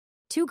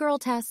2 girl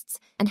tests,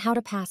 and how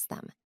to pass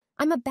them.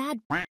 I'm a bad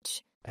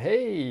bitch.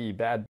 Hey,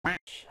 bad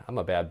bitch. I'm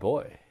a bad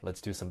boy.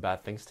 Let's do some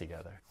bad things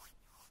together.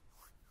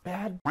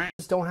 Bad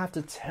bitches don't have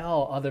to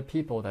tell other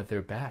people that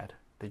they're bad.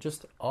 They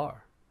just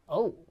are.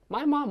 Oh,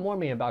 my mom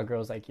warned me about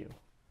girls like you.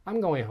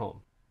 I'm going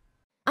home.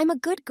 I'm a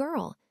good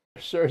girl.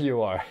 Sure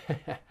you are.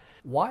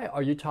 Why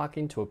are you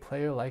talking to a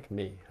player like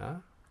me, huh?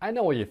 I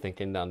know what you're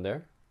thinking down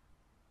there.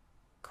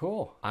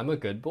 Cool, I'm a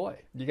good boy.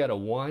 You gotta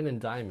wine and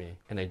dine me,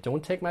 and I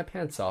don't take my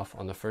pants off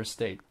on the first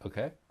date,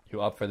 okay?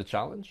 You up for the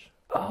challenge?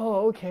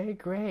 Oh, okay,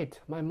 great.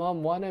 My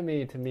mom wanted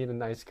me to meet a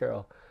nice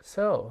girl.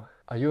 So,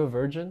 Are you a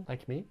virgin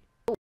like me?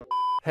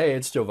 Hey,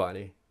 it's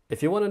Giovanni.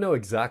 If you want to know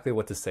exactly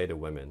what to say to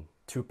women,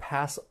 to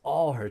pass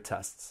all her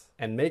tests,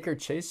 and make her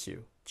chase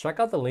you, check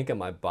out the link in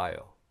my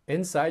bio.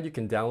 Inside, you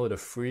can download a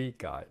free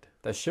guide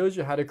that shows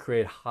you how to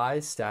create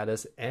high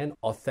status and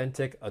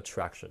authentic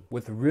attraction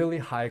with really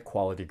high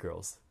quality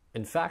girls.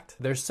 In fact,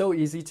 they're so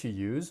easy to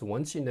use,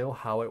 once you know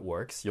how it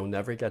works, you'll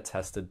never get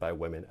tested by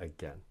women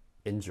again.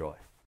 Enjoy.